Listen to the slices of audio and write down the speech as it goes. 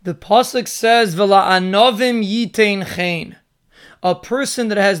The pasuk says, "V'la anovim yitein chen." A person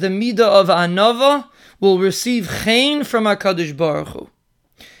that has the midah of anava will receive chen from HaKadosh Baruch Hu.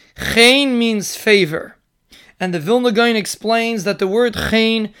 Chen means favor. And the Vilna Gaon explains that the word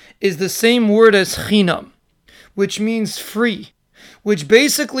chen is the same word as chinam, which means free, which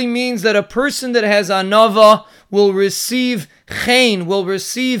basically means that a person that has anava will receive chen, will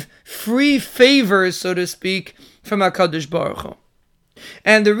receive free favors, so to speak, from HaKadosh Baruch Hu.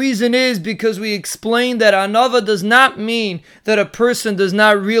 And the reason is because we explained that anava does not mean that a person does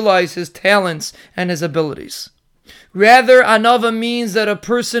not realize his talents and his abilities. Rather, anava means that a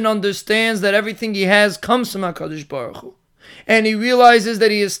person understands that everything he has comes from HaKadosh Baruch Hu. And he realizes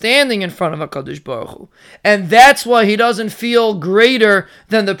that he is standing in front of HaKadosh Baruch Hu. And that's why he doesn't feel greater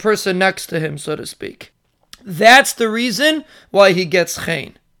than the person next to him, so to speak. That's the reason why he gets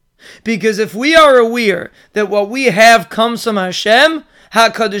chen. Because if we are aware that what we have comes from Hashem,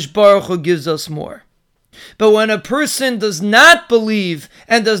 HaKadosh Baruch Hu gives us more. But when a person does not believe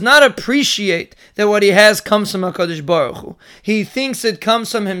and does not appreciate that what he has comes from HaKadosh Baruch Hu, he thinks it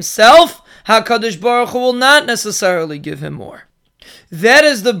comes from himself, HaKadosh Baruch Hu will not necessarily give him more. That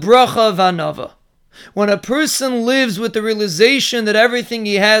is the bracha of anava. When a person lives with the realization that everything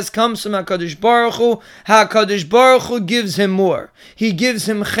he has comes from HaKadosh Baruch Hu, HaKadosh Baruch Hu gives him more. He gives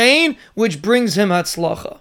him chen, which brings him hatzlacha.